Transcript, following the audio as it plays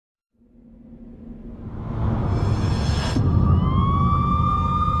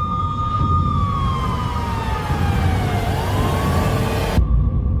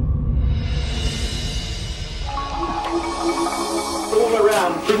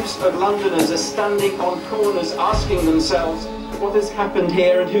Groups of Londoners are standing on corners asking themselves what has happened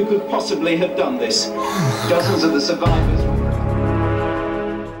here and who could possibly have done this. Dozens of the survivors...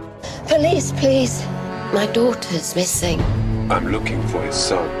 Police, please. My daughter's missing. I'm looking for his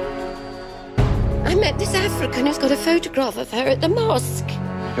son. I met this African who's got a photograph of her at the mosque.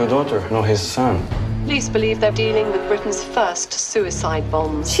 Your daughter, no, his son. Police believe they're dealing with Britain's first suicide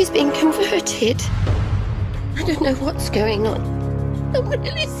bombs. She's been converted. I don't know what's going on. I'm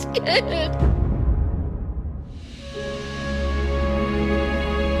really scared.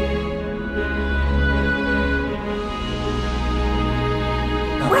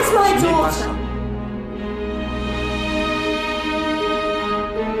 Where's my daughter?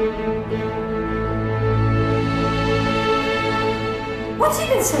 What's he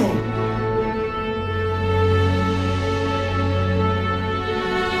been saying?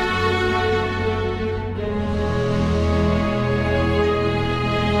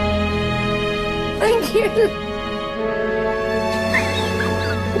 Thank you.